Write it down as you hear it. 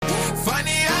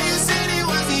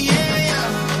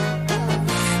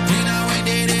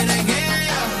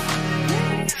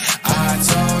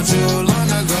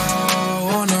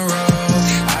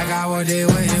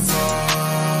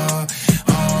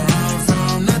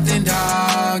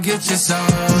dog, get your soul.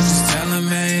 Just tell him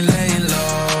I ain't laying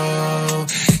low.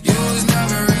 You was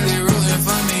never really rooting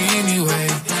for me anyway.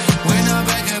 When I'm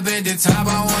back up at the top,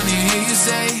 I wanna hear you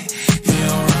say, you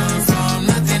don't run from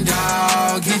nothing,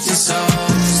 dog, get your soul.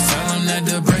 Just tell him that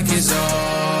the break is over.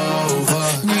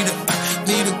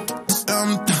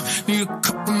 Need a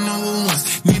couple number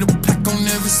ones. Need a pack on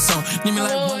every song. Need me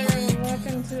like hello everyone,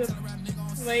 welcome to the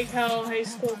Lake Howell High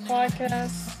School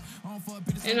podcast.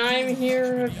 And I'm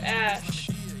here with Ash.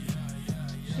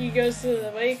 She goes to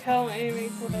the Lake Howell Anime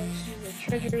Club. She's a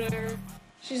treasure there.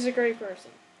 She's a great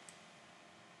person.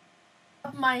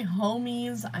 My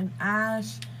homies, I'm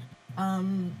Ash.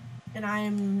 And I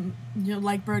am,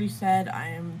 like Brody said, I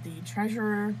am the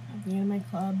treasurer of the anime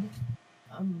club.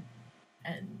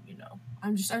 And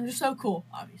I'm just so cool,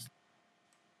 obviously.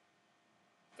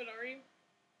 But are you?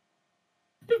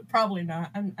 Probably not.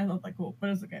 I'm not that cool, but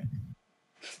it's okay.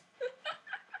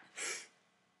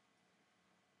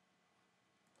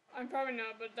 I'm probably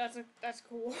not, but that's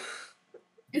cool.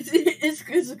 It's okay. It's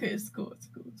cool.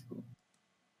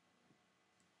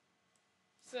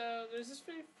 So there's this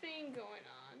thing going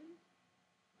on.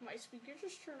 My speaker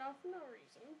just turned off for no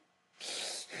reason.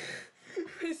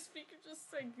 My speaker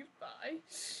just said goodbye.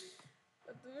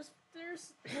 But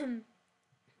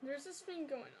there's this thing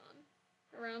going on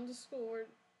around the school where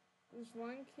there's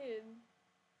one kid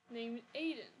named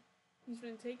Aiden. He's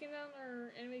been taking down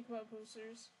our anime club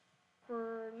posters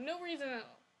for no reason at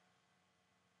all.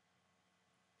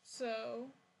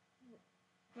 So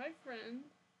my friend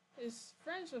is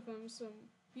friends with him, so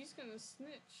he's gonna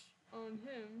snitch on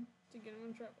him to get him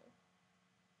in trouble.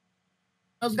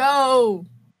 Let's go!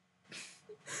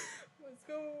 Let's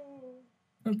go!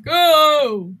 Let's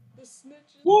go! The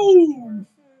snitch is Woo!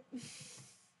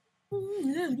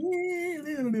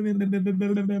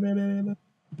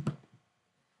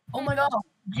 Oh my god,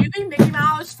 do you think Mickey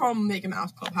Mouse from Mickey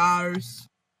Mouse Clubhouse?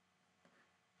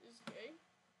 Is gay?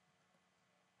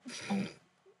 Oh.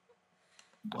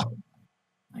 Whoa.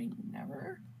 I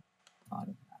never thought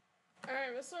of that.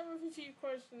 Alright, let's start with a few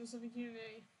questions of the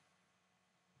Q&A.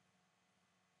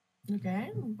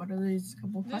 Okay, what are these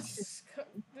couple questions?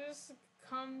 This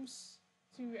comes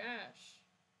to Ash.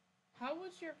 How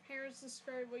would your parents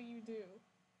describe what you do?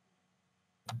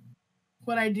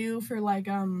 What I do for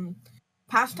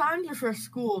pastimes or for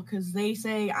school, because they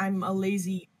say I'm a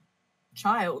lazy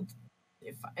child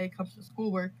if it comes to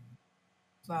schoolwork.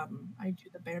 I do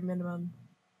the bare minimum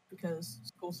because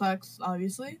school sucks,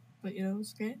 obviously, but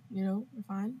it's okay. We're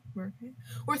fine. We're okay.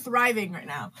 We're thriving right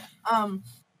now.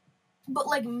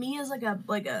 But me as like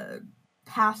a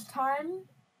pastime,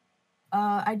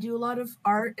 I do a lot of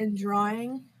art and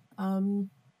drawing, and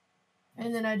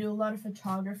then I do a lot of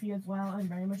photography as well. I'm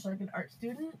very much like an art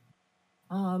student.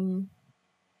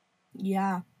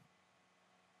 Yeah,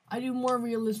 I do more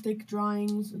realistic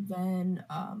drawings than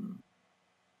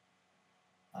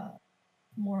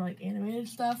more like animated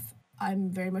stuff.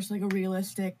 I'm very much like a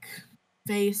realistic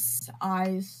face,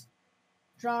 eyes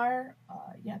drawer.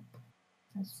 Yep.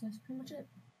 That's pretty much it.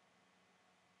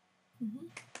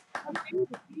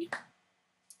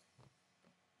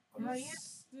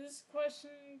 This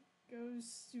question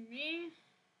goes to me.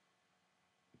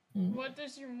 What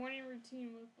does your morning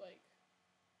routine look like?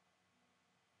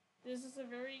 This is a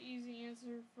very easy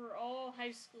answer for all high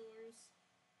schoolers.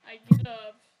 I get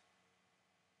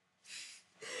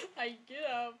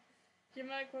up, get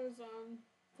my clothes on,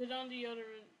 put on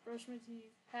deodorant, brush my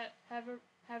teeth, have a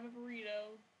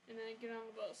burrito, and then I get on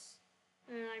the bus,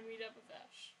 and then I meet up with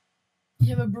Ash.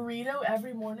 You have a burrito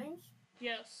every morning?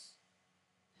 Yes.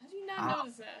 How do you not know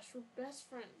this, Ash? We're best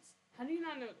friends. How do you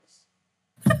not know this?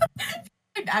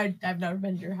 I've never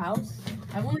been to your house.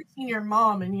 I've only seen your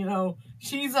mom, and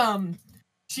she's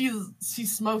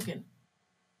smoking.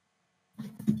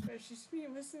 But she's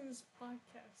been listening to this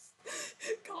podcast.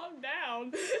 Calm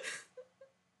down.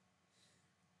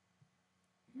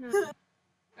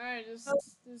 Alright, this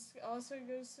also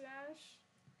goes to Ash.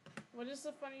 What is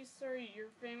the funny story your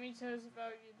family tells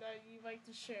about you that you like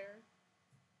to share?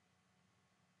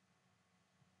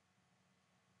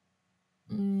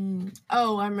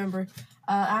 Oh, I remember.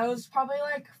 I was probably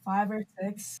 5 or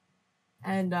 6,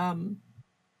 and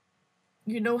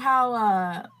you know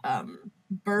how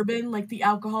bourbon, the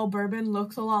alcohol bourbon,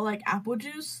 looks a lot like apple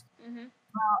juice? Mm-hmm.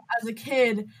 As a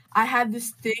kid, I had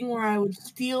this thing where I would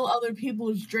steal other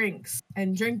people's drinks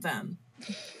and drink them.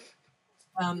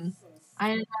 My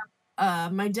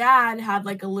dad had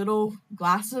a little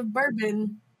glass of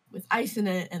bourbon with ice in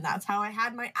it, and that's how I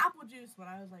had my apple juice when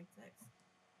I was 6.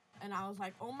 And I was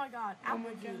like, oh my god,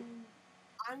 apple juice.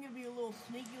 I'm gonna be a little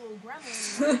sneaky little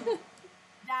gremlin.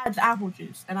 Dad's apple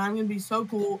juice, and I'm gonna be so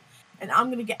cool. and I'm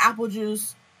gonna get apple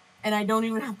juice, and I don't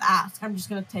even have to ask. I'm just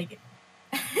gonna take it.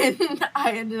 And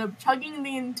I ended up chugging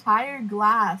the entire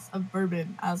glass of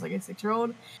bourbon as like a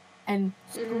 6-year-old, and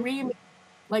screaming,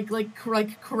 like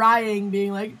crying,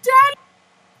 being like, "Daddy,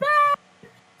 bad!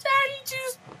 Daddy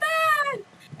juice bad!"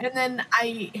 And then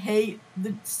I hate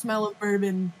the smell of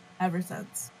bourbon ever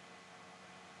since.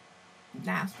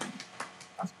 Nasty.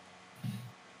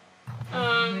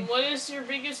 What is your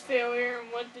biggest failure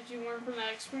and what did you learn from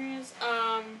that experience?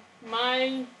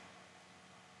 My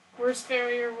worst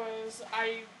failure was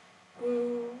I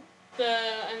blew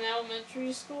an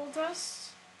elementary school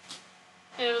test.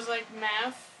 And it was like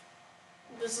math.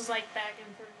 This is like back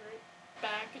in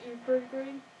third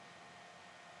grade.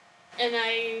 And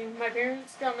my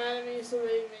parents got mad at me, so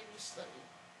they made me study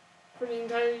for the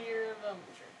entire year of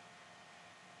elementary.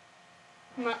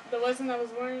 The lesson I was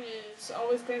learning is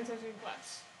always pay attention in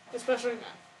class, especially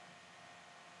math.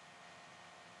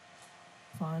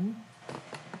 Fun.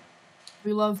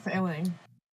 We love failing.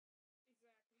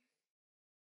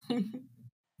 Alright,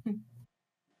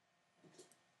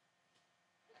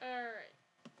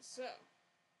 so.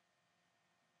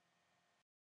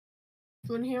 Do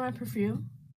you want to hear my perfume?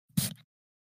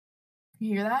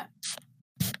 You hear that?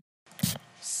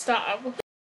 Stop.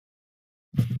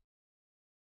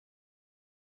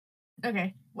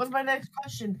 Okay, what's my next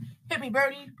question? Hit me,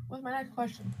 Brody. What's my next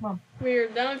question? Come on. We are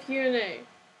done with Q&A.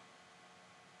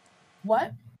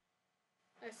 What?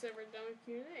 I said we're done with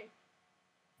Q&A.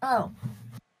 Oh.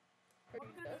 Are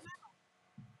you done?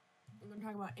 We're going to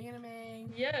talk about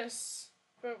anime. Yes,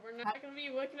 but we're not going to be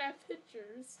looking at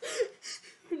pictures.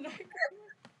 We're not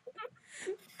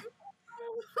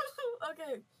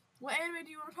Okay, what anime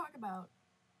do you want to talk about?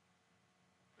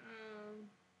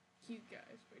 Cute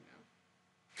guys right now.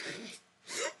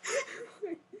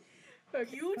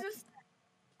 Okay. You just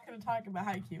going to talk about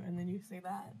Haikyuu and then you say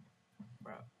that,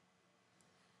 bro.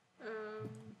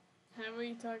 How about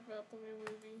you talk about the new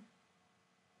movie?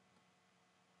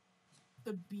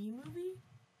 The B movie?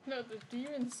 No, the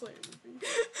Demon Slayer movie.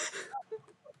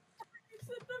 You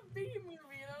said the B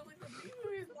movie, and I was like, the B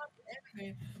movie is not the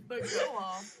anime. But go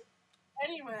off.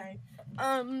 Anyway,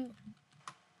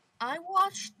 I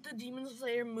watched the Demon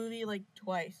Slayer movie like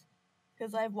twice.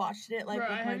 Because I've watched it like Bro,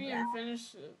 with I my haven't dad even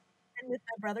finished it. and with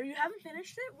my brother. You haven't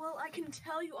finished it? Well, I can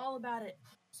tell you all about it.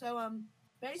 So,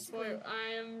 basically... Spoiler,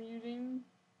 I am muting.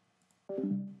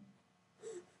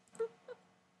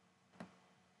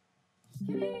 Just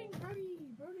kidding, Brody,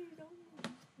 don't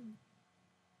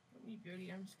mute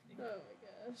Brody, I'm just kidding. Oh my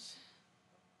gosh.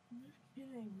 I'm just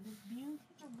kidding. Just being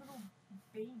such a little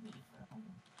baby, bro.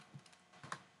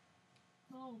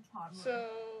 Little toddler. So,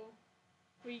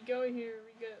 we go here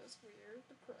because we're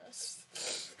depressed.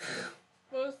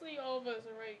 Mostly all of us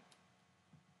are right.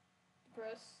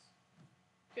 Depressed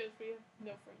because we have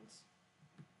no friends.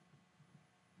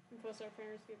 And plus our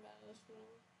parents get mad at us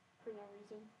for no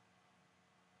reason.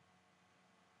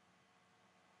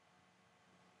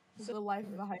 It's the life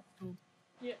of a high school.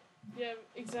 Yeah,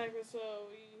 exactly. So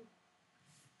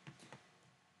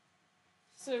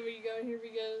we go here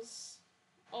because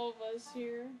all of us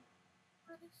here.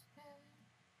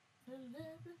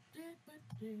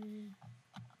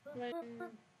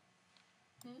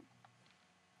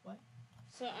 What?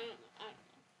 So I don't know.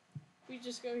 We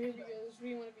just go here because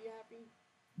we want to be happy.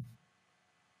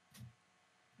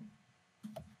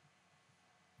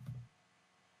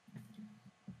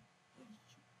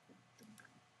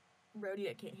 Brody,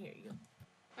 I can't hear you.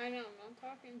 I know, I'm not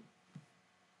talking.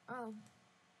 Oh.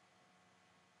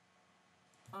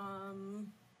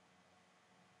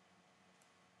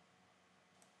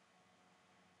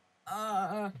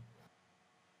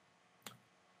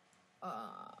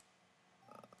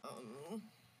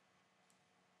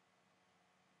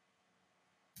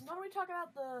 Why don't we talk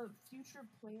about the future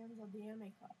plans of the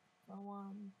anime club? So,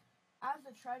 as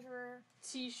the treasurer,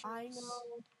 T-shirts. I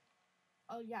know,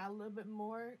 a little bit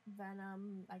more than,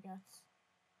 I guess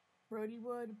Brody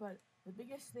would, but the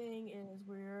biggest thing is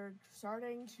we're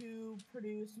starting to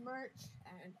produce merch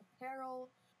and apparel,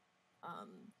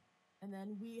 and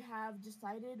then we have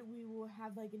decided we will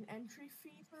have like an entry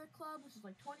fee for the club, which is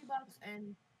like $20,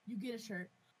 and you get a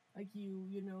shirt. Like you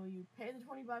pay the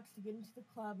 $20 to get into the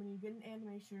club, and you get an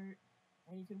anime shirt,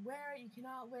 and you can wear it, you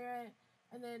cannot wear it,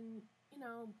 and then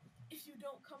if you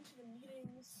don't come to the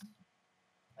meetings,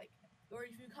 like, or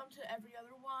if you come to every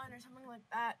other one or something like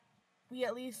that, we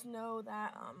at least know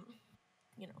that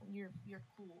you're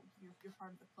cool, you're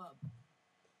part of the club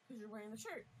because you're wearing the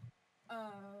shirt.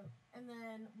 And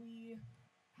then we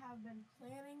have been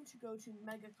planning to go to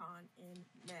MegaCon in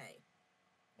May.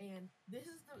 And this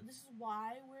is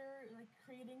why we're like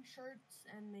creating shirts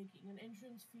and making an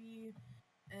entrance fee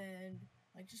and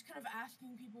like just kind of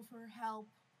asking people for help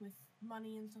with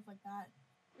money and stuff like that,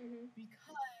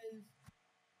 because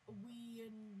we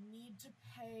need to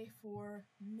pay for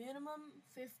minimum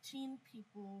 15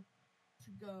 people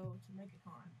to go to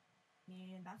MegaCon.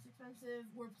 And that's expensive.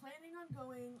 We're planning on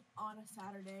going on a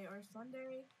Saturday or a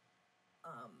Sunday.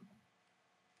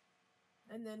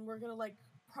 And then we're gonna like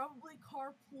probably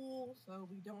carpool so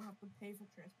we don't have to pay for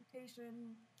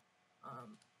transportation.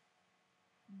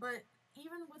 But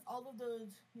even with all of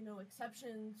those,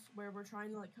 exceptions where we're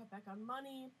trying to like cut back on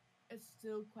money, it's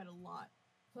still quite a lot.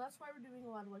 So that's why we're doing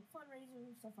a lot of like fundraisers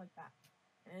and stuff like that.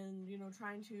 And,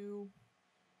 trying to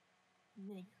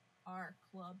make our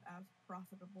club as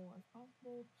profitable as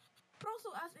possible, but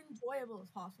also as enjoyable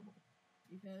as possible.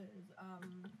 Because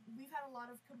we've had a lot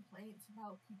of complaints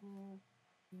about people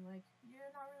being like,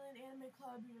 you're not really an anime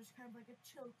club, you're just kind of like a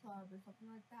chill club or something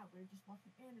like that, where you're just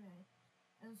watching anime.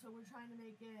 And so we're trying to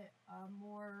make it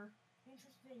more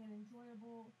interesting and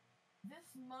enjoyable.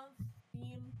 This month's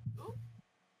theme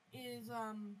is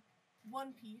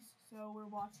One Piece. So we're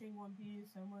watching One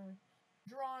Piece and we're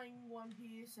drawing One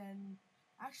Piece. And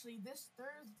actually this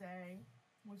Thursday,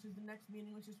 which is the next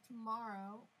meeting, which is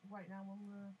tomorrow, right now when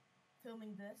we're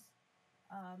filming this,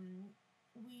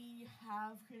 we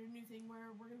have created a new thing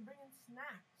where we're going to bring in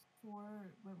snacks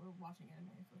for when we're watching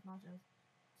anime. So it's not just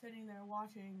sitting there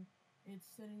watching, it's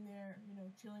sitting there,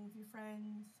 chilling with your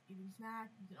friends, eating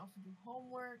snacks. You can also do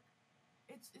homework.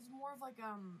 It's more of like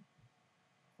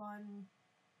fun,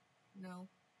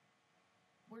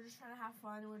 we're just trying to have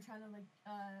fun, and we're trying to like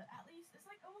at least it's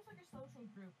like almost like a social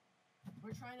group.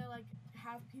 We're trying to like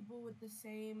have people with the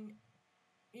same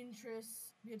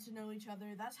interests get to know each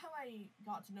other. That's how I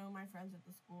got to know my friends at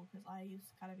the school, because I used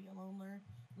to kind of be a loner.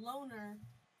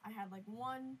 I had like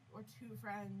 1 or 2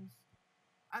 friends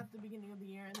at the beginning of the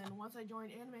year, and then once I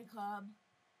joined anime club,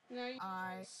 now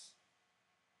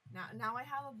I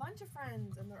have a bunch of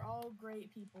friends, and they're all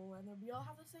great people, and we all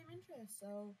have the same interests.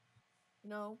 So,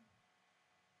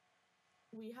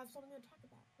 we have something to talk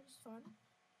about, which is fun.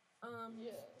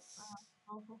 Yes.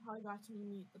 Also, how I got to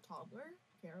meet the toddler,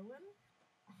 Carolyn.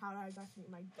 How I got to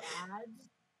meet my dads,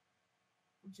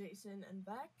 Jason and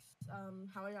Bex.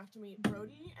 How I got to meet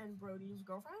Brody and Brody's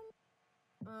girlfriend.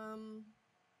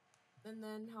 And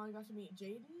then how I got to meet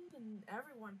Jaden and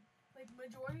everyone. Like,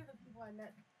 majority of the people I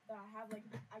met that I have, like,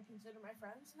 I consider my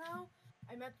friends now,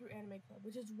 I met through Anime Club,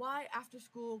 which is why after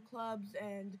school clubs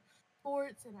and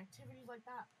sports and activities like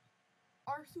that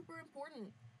are super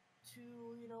important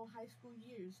to, high school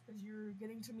years, because you're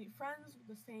getting to meet friends with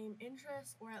the same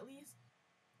interests, or at least,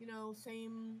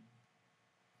 same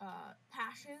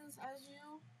passions as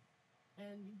you,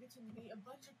 and you get to meet a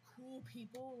bunch of cool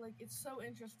people. Like, it's so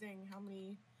interesting how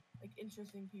many like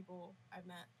interesting people I've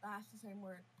met. That's the same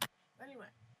word.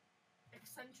 Anyway,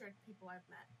 eccentric people I've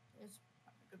met is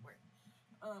a good word.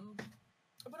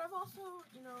 But I've also,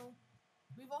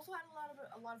 we've also had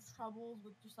a lot of troubles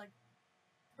with just like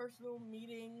personal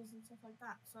meetings and stuff like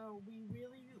that. So we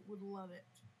really would love it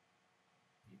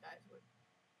if you guys would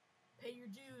pay your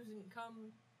dues and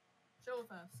come chill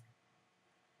with us.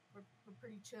 We're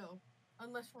pretty chill,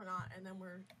 unless we're not, and then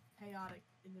we're chaotic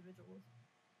individuals.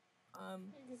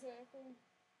 Exactly.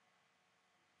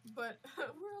 But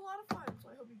we're a lot of fun, so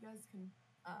I hope you guys can,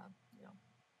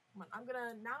 come on. I'm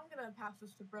gonna pass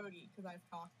this to Brody because I've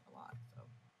talked a lot. So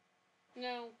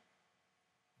no.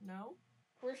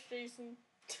 Where's Jason?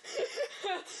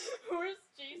 Where's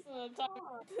Jason on top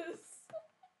of this?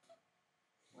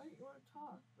 Why do you want to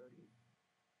talk, Brody?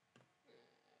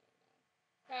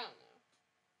 I don't know.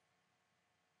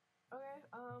 Okay.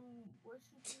 What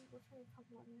should we talk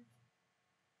about next?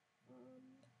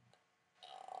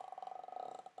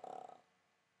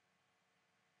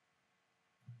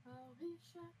 I'll be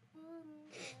shot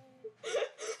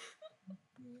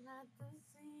not the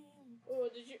same. Oh,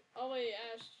 did you? Oh wait,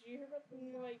 Ash, did you hear about the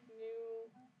new?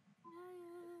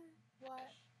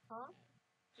 What? Huh?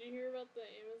 Did you hear about the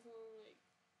Amazon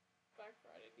Black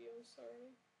Friday deals?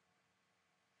 Sorry.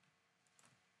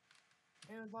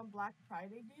 Amazon Black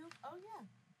Friday deals? Oh yeah.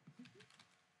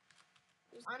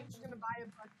 I'm just gonna buy a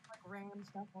bunch of like random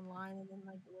stuff online and then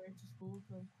like wear it to school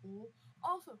because it's cool.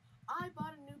 Also, I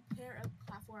bought a new pair of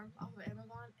platforms off of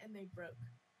Amazon and they broke.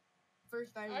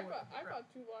 First I bought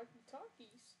 2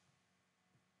 walkie-talkies.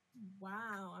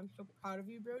 Wow, I'm so proud of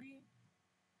you, Brody.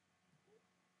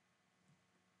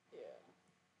 Yeah.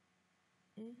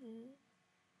 Mm-hmm.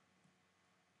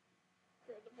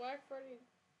 For the Black Friday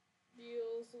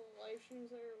deals and live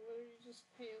streams are literally just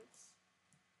pants.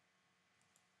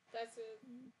 That's it.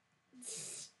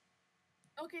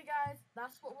 Okay, guys,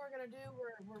 that's what we're gonna do.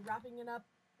 We're wrapping it up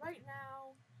right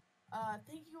now.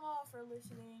 Thank you all for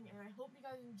listening, and I hope you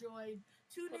guys enjoyed.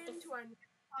 Tune What the in to our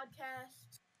next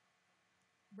podcast.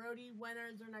 Brody, when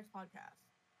is our next podcast?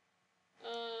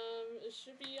 It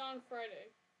should be on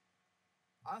Friday.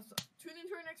 Awesome. Tune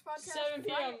into our next podcast. 7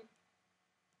 p.m. Friday,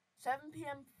 7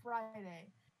 p.m.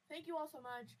 Friday. Thank you all so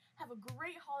much. Have a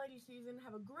great holiday season.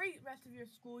 Have a great rest of your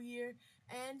school year,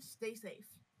 and stay safe.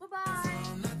 Bye-bye.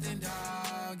 Nothing,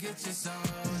 dog. Get your soul.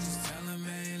 Just tell him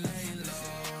ain't lay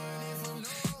low.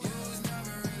 You was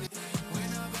never really. When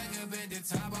I'm back up at the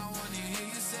top, I wanna hear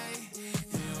you say, you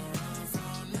don't run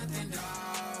from nothing,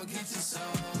 dog. Get your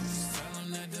soul. Just tell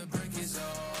him that the break is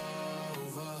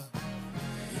over.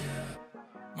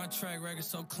 Yeah. My track record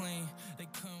so clean, they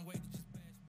couldn't wait.